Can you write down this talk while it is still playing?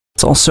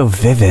It's all so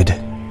vivid,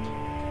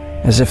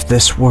 as if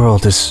this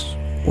world is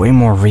way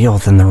more real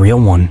than the real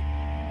one.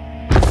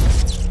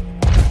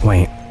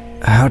 Wait,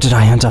 how did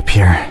I end up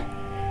here?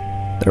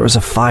 There was a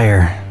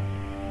fire,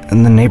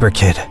 and the neighbor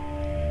kid.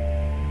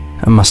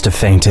 I must have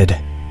fainted,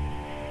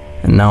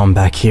 and now I'm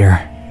back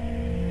here,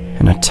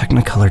 in a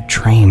technicolored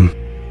dream.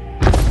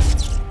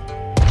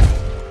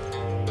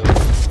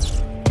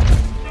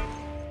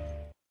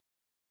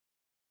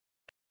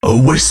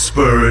 A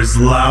whisper is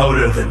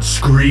louder than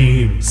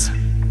screams,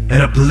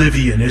 and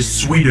oblivion is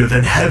sweeter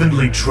than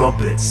heavenly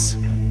trumpets.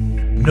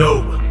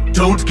 No,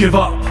 don't give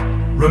up.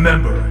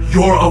 Remember,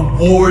 you're a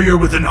warrior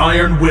with an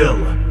iron will,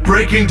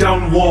 breaking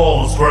down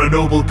walls for a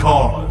noble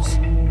cause.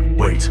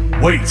 Wait,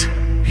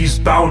 he's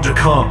bound to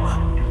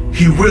come.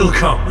 He will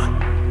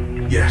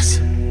come.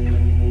 Yes,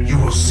 you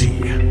will see.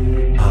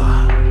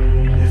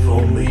 If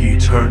only he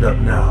turned up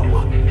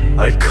now,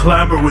 I'd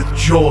clamor with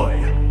joy.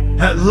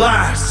 At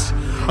last!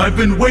 I've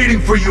been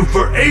waiting for you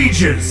for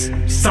ages,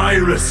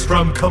 Cyrus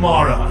from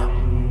Kamara.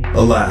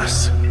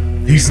 Alas,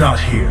 he's not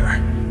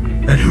here,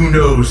 and who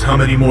knows how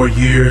many more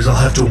years I'll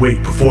have to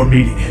wait before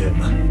meeting him.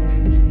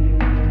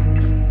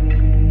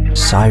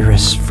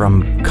 Cyrus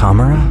from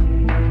Kamara?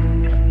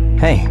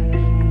 Hey,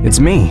 it's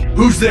me.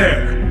 Who's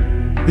there?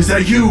 Is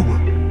that you?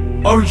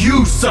 Are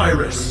you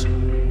Cyrus?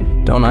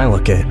 Don't I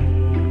look it?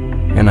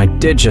 And I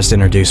did just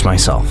introduce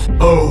myself.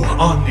 Oh,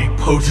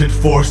 omnipotent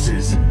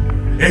forces.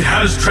 It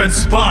has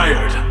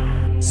transpired!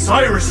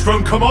 Cyrus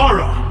from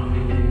Kamara!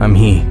 I'm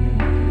he.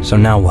 So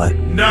now what?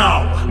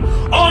 Now,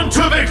 on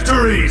to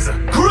victories!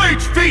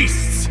 Great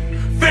feasts!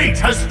 Fate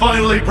has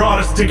finally brought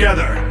us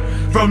together.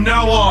 From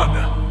now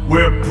on,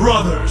 we're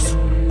brothers.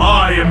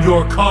 I am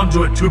your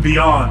conduit to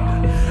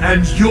beyond,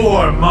 and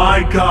you're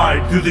my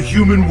guide through the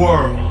human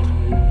world.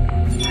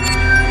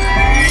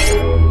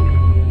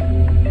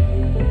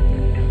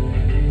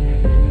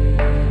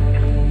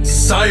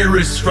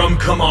 Cyrus from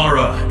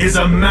Kamara is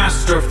a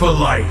master for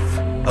life,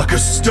 a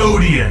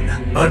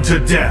custodian unto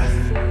death.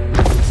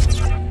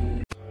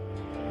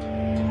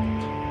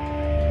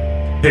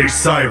 Hey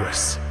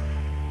Cyrus,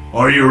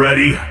 are you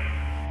ready?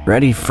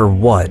 Ready for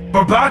what?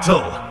 For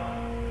battle!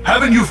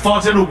 Haven't you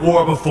fought in a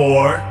war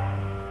before?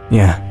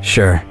 Yeah,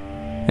 sure.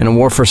 In a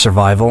war for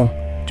survival?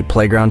 Do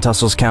playground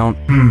tussles count?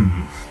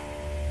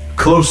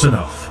 Close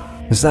enough.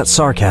 Is that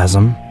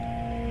sarcasm?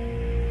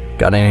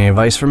 Got any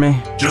advice for me?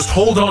 Just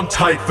hold on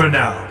tight for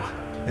now,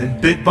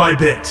 and bit by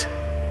bit,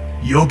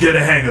 you'll get a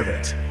hang of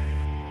it.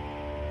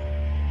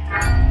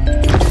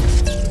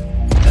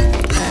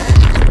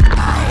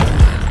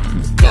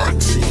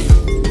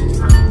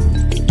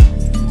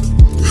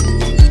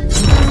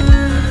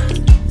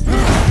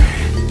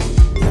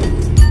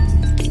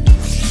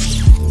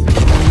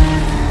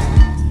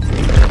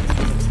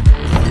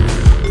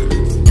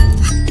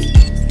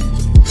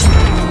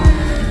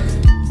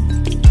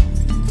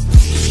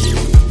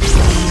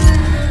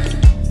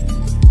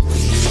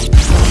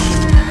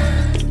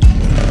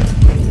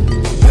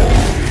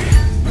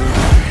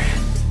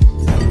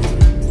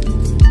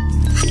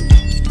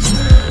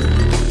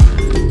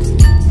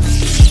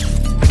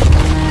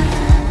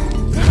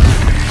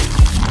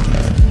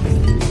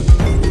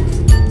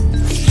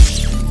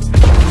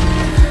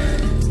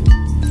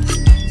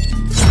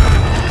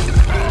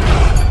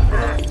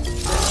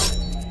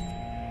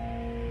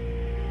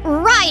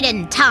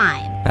 In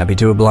time. Happy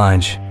to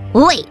oblige.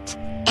 Wait,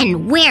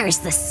 and where's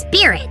the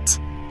spirit?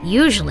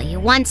 Usually,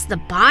 once the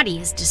body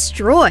is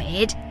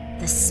destroyed,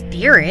 the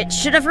spirit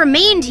should have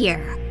remained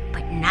here,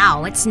 but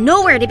now it's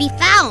nowhere to be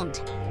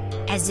found.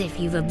 As if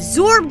you've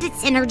absorbed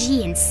its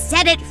energy and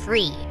set it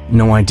free.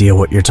 No idea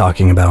what you're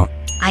talking about.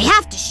 I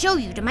have to show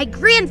you to my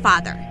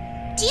grandfather.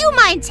 Do you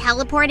mind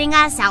teleporting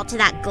us out to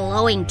that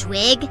glowing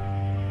twig?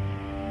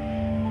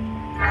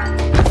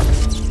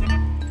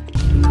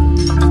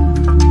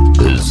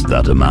 Is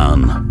that a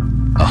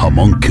man? A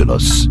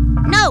homunculus?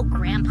 No,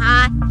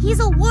 Grandpa. He's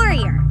a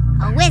warrior,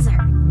 a wizard,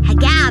 a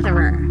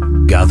gatherer.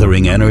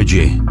 Gathering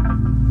energy.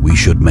 We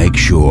should make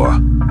sure.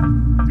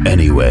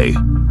 Anyway,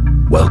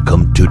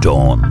 welcome to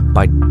Dawn.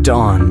 By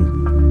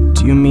dawn,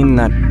 do you mean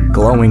that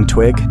glowing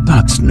twig?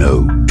 That's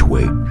no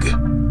twig.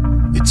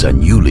 It's a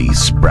newly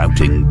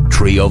sprouting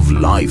tree of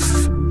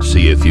life.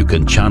 See if you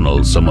can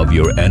channel some of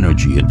your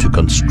energy into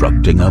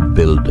constructing a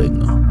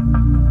building.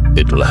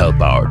 It'll help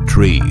our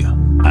tree.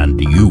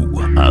 And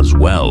you as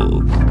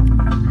well.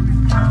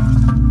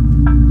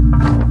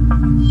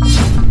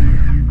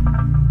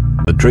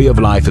 The Tree of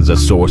Life is a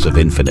source of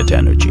infinite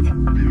energy.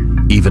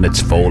 Even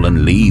its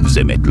fallen leaves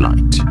emit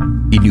light,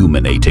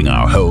 illuminating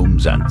our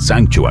homes and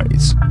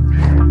sanctuaries.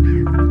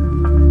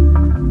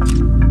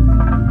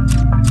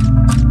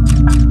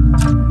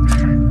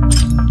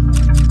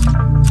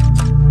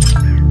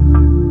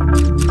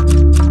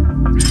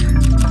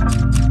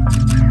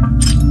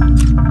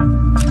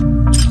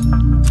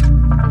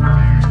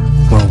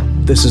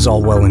 This is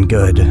all well and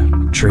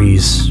good.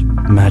 Trees,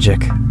 magic.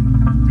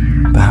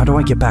 But how do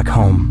I get back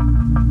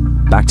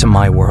home? Back to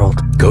my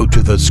world? Go to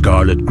the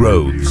Scarlet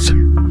Groves.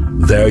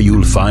 There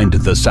you'll find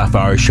the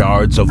sapphire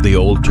shards of the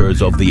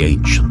altars of the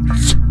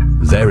ancients.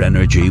 Their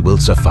energy will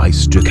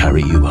suffice to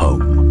carry you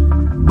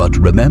home. But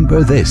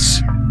remember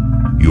this,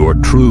 your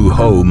true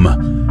home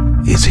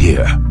is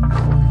here.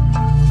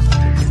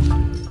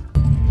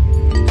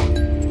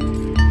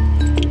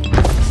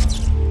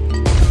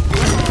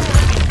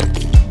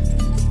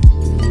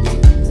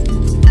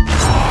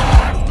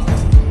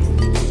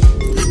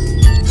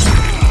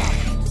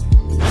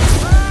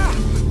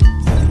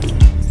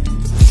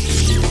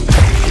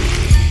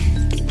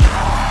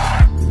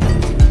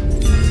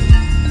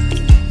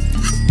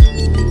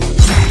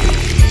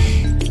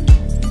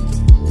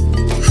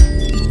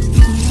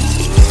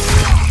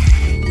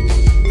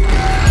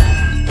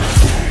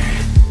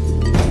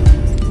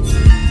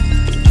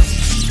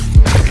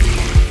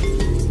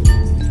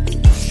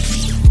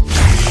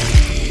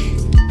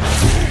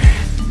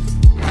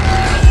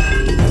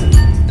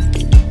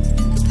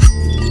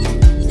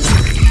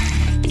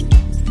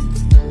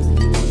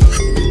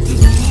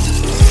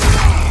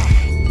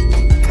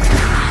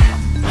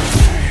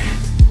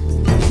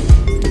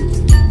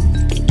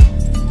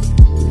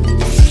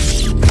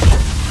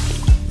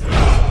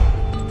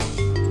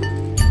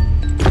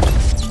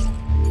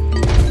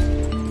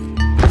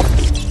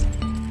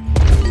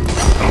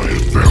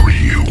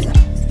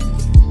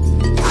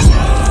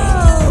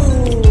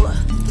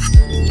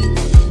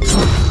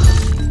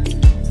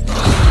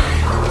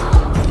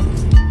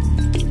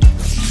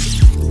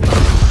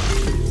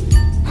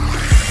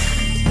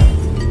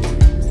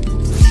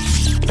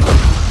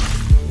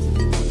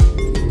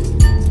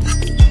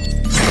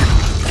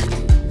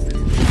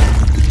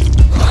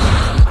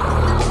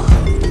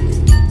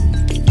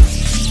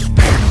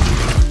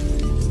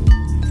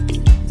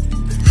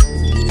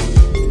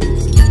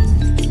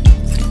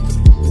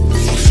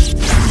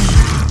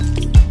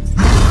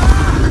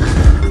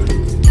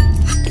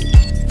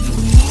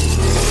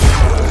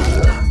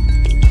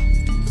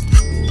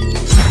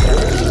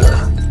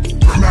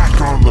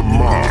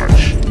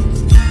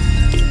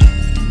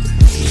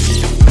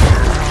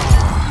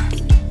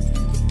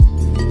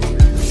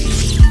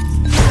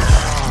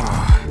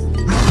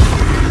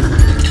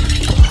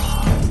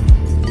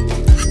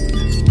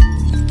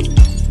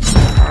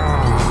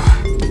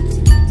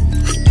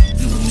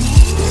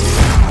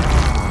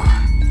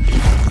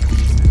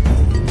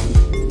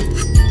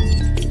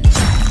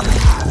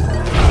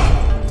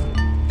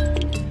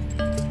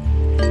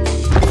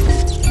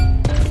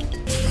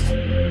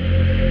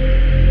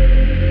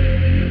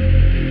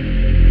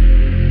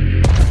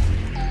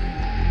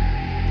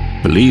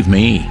 Believe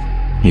me,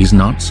 he's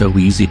not so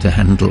easy to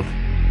handle.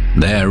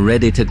 They're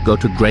ready to go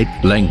to great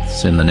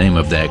lengths in the name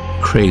of their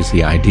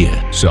crazy idea.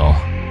 So,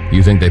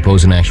 you think they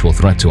pose an actual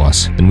threat to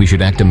us? Then we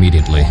should act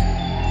immediately,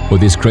 or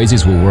these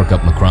crazies will work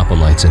up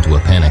Macropolites into a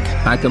panic.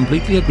 I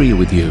completely agree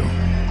with you,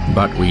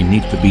 but we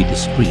need to be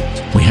discreet.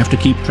 We have to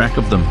keep track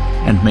of them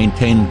and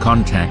maintain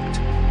contact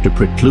to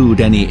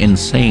preclude any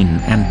insane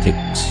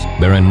antics.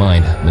 Bear in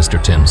mind,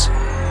 Mr. Timms,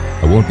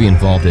 I won't be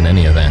involved in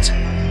any of that.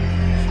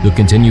 You'll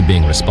continue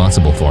being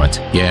responsible for it.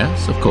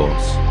 Yes, of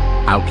course.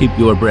 I'll keep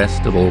you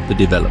abreast of all the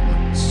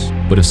developments.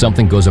 But if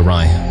something goes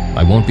awry,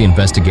 I won't be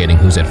investigating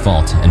who's at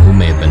fault and who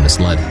may have been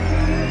misled.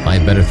 I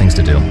have better things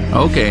to do.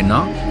 Okay,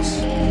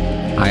 Knox.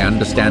 I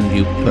understand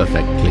you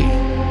perfectly.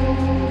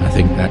 I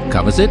think that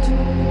covers it.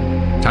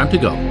 Time to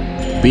go.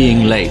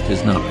 Being late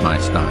is not my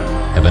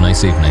style. Have a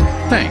nice evening.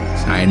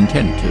 Thanks, I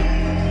intend to.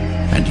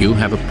 And you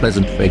have a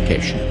pleasant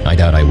vacation. I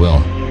doubt I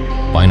will.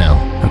 Bye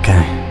now. Okay,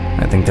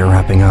 I think they're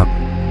wrapping up.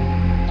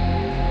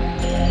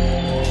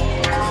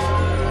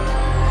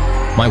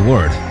 My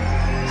word.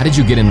 How did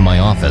you get into my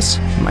office?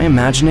 Am I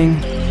imagining?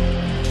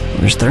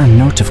 Or is there a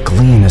note of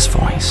glee in his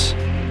voice?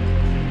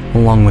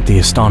 Along with the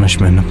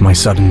astonishment of my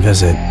sudden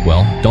visit.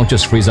 Well, don't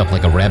just freeze up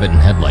like a rabbit in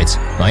headlights.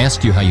 I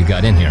asked you how you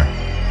got in here.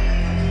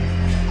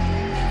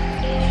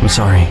 I'm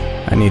sorry,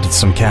 I needed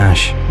some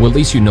cash. Well, at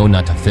least you know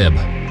not to fib.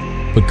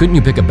 But couldn't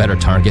you pick a better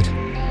target?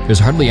 There's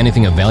hardly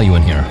anything of value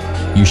in here.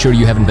 You sure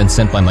you haven't been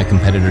sent by my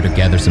competitor to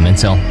gather some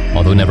intel?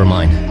 Although never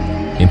mind.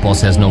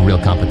 Impulse has no real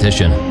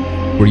competition.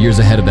 We're years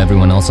ahead of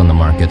everyone else on the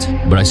market,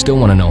 but I still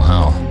want to know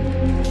how.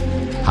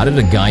 How did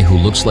a guy who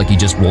looks like he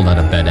just rolled out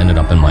of bed ended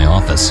up in my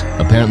office,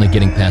 apparently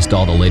getting past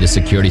all the latest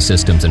security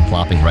systems and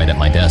plopping right at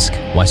my desk?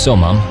 Why so,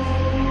 Mom?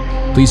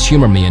 Please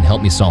humor me and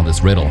help me solve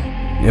this riddle.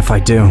 If I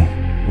do,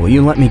 will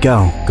you let me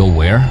go? Go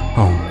where?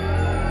 Home.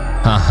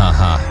 Ha ha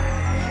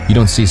ha. You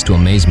don't cease to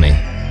amaze me.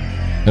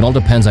 It all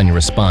depends on your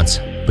response,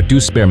 but do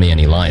spare me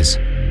any lies.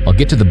 I'll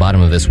get to the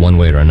bottom of this one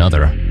way or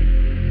another.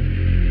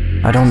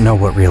 I don't know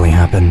what really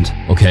happened.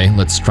 Okay,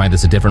 let's try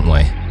this a different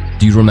way.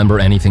 Do you remember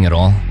anything at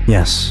all?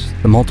 Yes,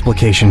 the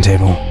multiplication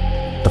table,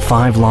 the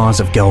 5 laws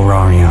of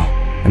Gelrario,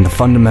 and the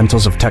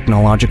fundamentals of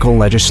technological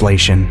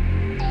legislation.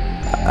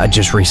 I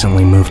just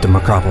recently moved to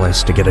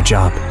Macropolis to get a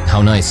job.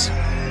 How nice.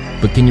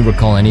 But can you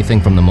recall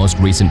anything from the most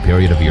recent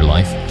period of your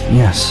life?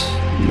 Yes,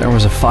 there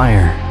was a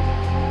fire.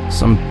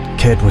 Some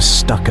kid was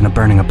stuck in a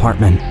burning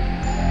apartment.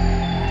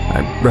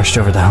 I rushed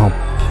over to help,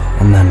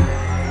 and then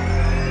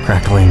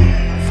crackling,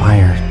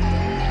 fire,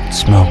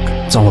 smoke.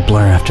 It's all a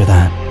blur after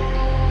that.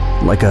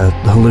 Like a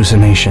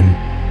hallucination.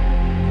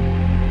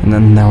 and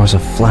then there was a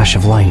flash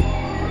of light.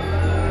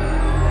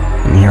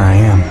 And here I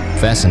am.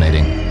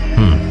 Fascinating.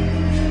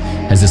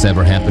 Has this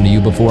ever happened to you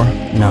before?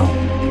 No.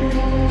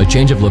 A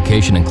change of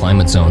location and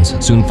climate zones,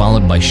 soon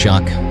followed by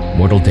shock,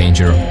 mortal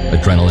danger,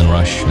 adrenaline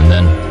rush, and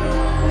then...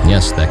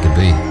 Yes, that could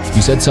be.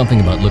 You said something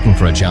about looking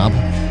for a job?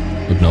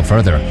 Look no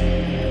further.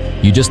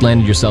 You just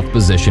landed yourself a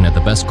position at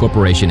the best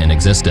corporation in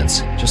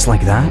existence. Just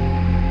like that?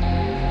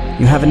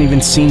 You haven't even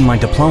seen my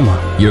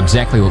diploma. You're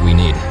exactly what we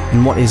need.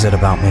 And what is it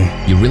about me?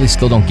 You really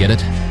still don't get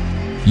it?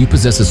 You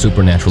possess a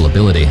supernatural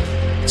ability.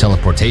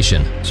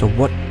 Teleportation. So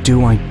what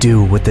do I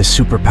do with this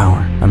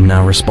superpower? I'm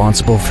now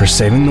responsible for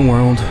saving the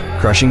world,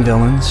 crushing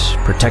villains,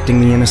 protecting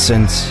the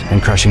innocents,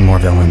 and crushing more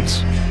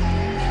villains.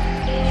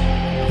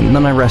 And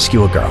then I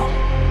rescue a girl.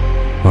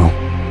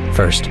 Well,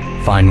 first,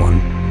 find one,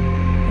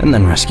 and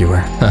then rescue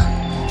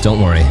her.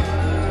 Don't worry.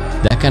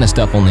 That kind of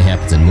stuff only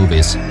happens in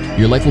movies.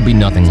 Your life will be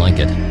nothing like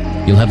it.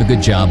 You'll have a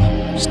good job,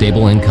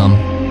 stable income,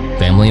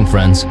 family and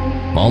friends,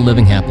 all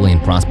living happily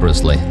and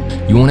prosperously.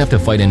 You won't have to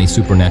fight any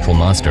supernatural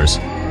monsters,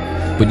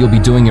 but you'll be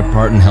doing your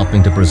part in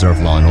helping to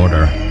preserve law and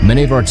order.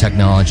 Many of our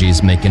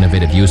technologies make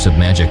innovative use of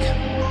magic.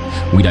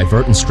 We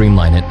divert and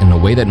streamline it in a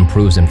way that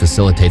improves and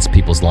facilitates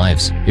people's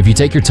lives. If you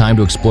take your time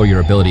to explore your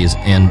abilities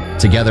and,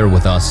 together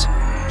with us,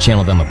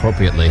 channel them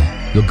appropriately,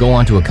 you'll go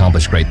on to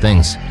accomplish great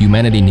things.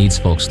 Humanity needs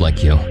folks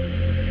like you.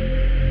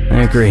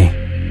 I agree.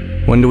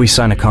 When do we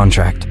sign a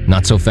contract?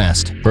 Not so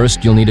fast.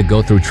 First, you'll need to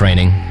go through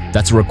training.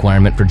 That's a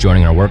requirement for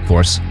joining our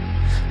workforce.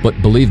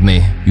 But believe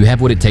me, you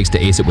have what it takes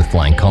to ace it with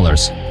flying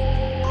colors.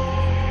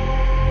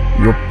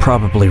 You're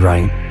probably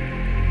right.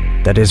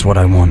 That is what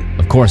I want.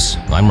 Of course,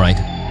 I'm right.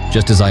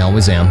 Just as I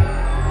always am.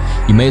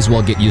 You may as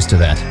well get used to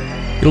that.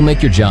 It'll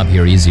make your job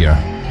here easier.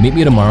 Meet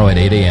me tomorrow at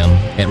 8 a.m.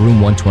 at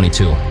room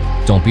 122.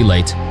 Don't be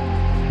late.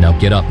 Now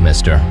get up,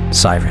 Mr.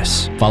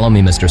 Cyrus. Follow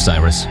me, Mr.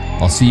 Cyrus.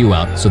 I'll see you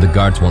out so the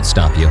guards won't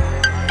stop you.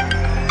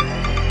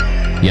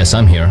 Yes,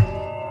 I'm here.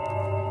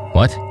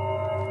 What?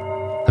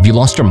 Have you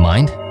lost your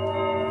mind?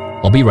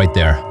 I'll be right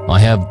there. I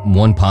have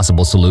one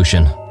possible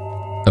solution.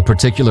 A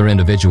particular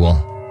individual.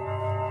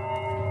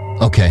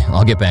 Okay,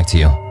 I'll get back to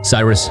you.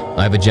 Cyrus,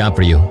 I have a job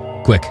for you.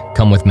 Quick,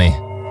 come with me.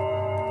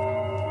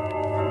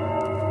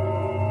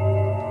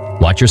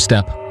 Watch your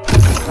step.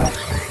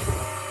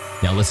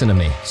 Now listen to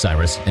me,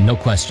 Cyrus, and no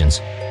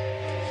questions.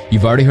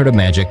 You've already heard of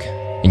magic,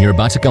 and you're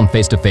about to come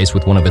face to face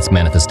with one of its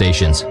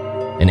manifestations.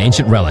 An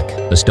ancient relic,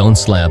 the stone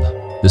slab,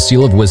 the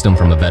seal of wisdom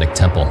from a Vedic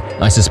temple.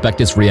 I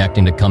suspect it's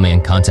reacting to coming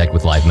in contact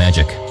with live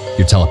magic,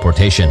 your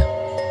teleportation.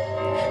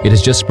 It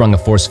has just sprung a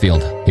force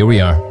field. Here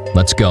we are.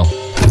 Let's go.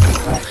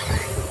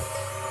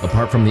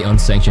 Apart from the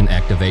unsanctioned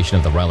activation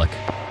of the relic,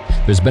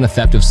 there's been a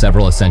theft of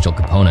several essential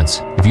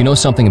components. If you know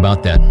something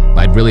about that,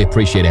 I'd really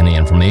appreciate any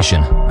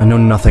information. I know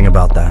nothing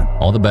about that.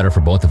 All the better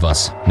for both of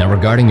us. Now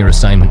regarding your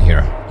assignment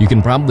here, you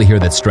can probably hear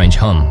that strange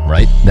hum,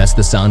 right? That's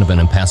the sound of an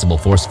impassable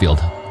force field,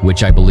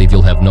 which I believe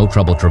you'll have no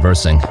trouble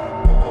traversing.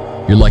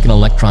 You're like an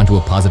electron to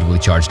a positively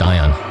charged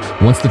ion.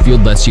 Once the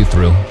field lets you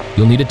through,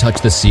 you'll need to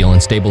touch the seal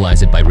and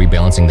stabilize it by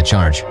rebalancing the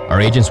charge. Our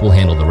agents will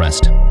handle the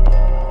rest.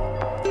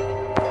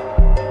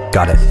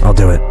 Got it. I'll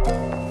do it.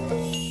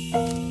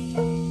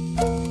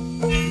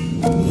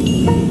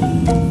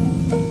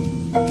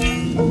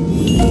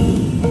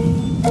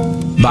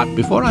 But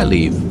before I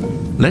leave,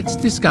 let's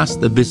discuss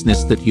the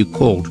business that you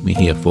called me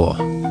here for.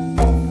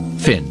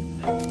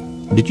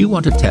 Finn, did you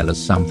want to tell us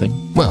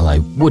something? Well, I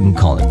wouldn't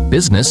call it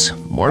business,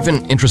 more of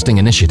an interesting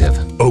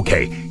initiative.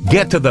 Okay,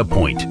 get to the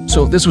point.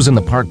 So this was in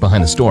the park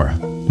behind the store,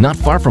 not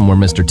far from where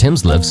Mr.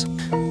 Timms lives.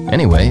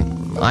 Anyway,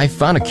 I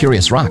found a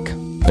curious rock.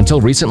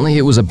 Until recently,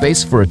 it was a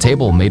base for a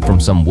table made from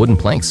some wooden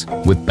planks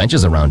with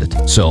benches around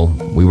it. So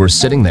we were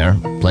sitting there,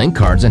 playing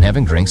cards and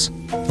having drinks,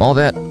 all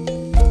that.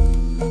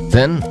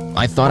 Then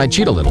I thought I'd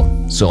cheat a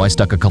little, so I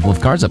stuck a couple of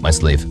cards up my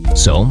sleeve.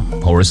 So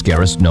Horace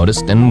Garrus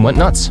noticed and went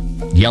nuts,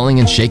 yelling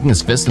and shaking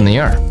his fist in the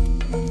air.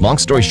 Long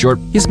story short,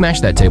 he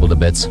smashed that table to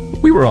bits.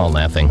 We were all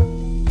laughing.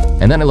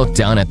 And then I looked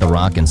down at the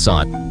rock and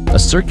saw it, a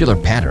circular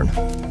pattern.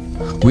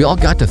 We all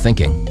got to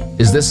thinking,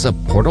 is this a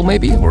portal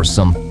maybe, or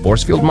some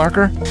force field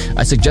marker?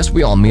 I suggest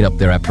we all meet up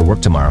there after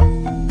work tomorrow,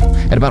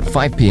 at about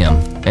 5 p.m.,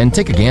 and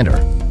take a gander.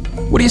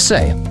 What do you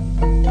say?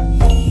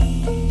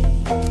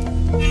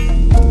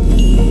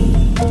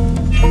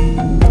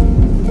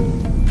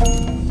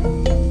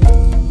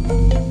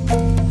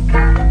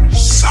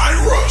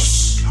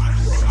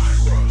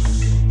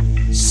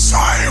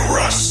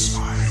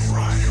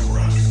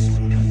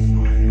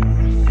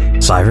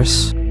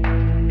 Cyrus?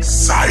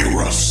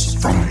 Cyrus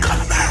from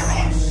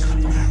Chimera.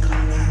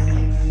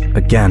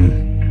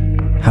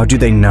 Again, how do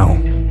they know?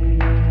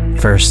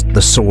 First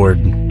the sword,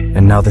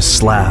 and now the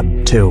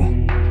slab, too.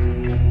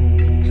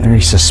 Very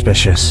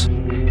suspicious.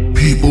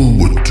 People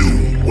would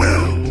do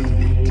well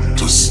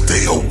to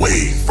stay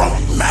away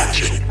from magic.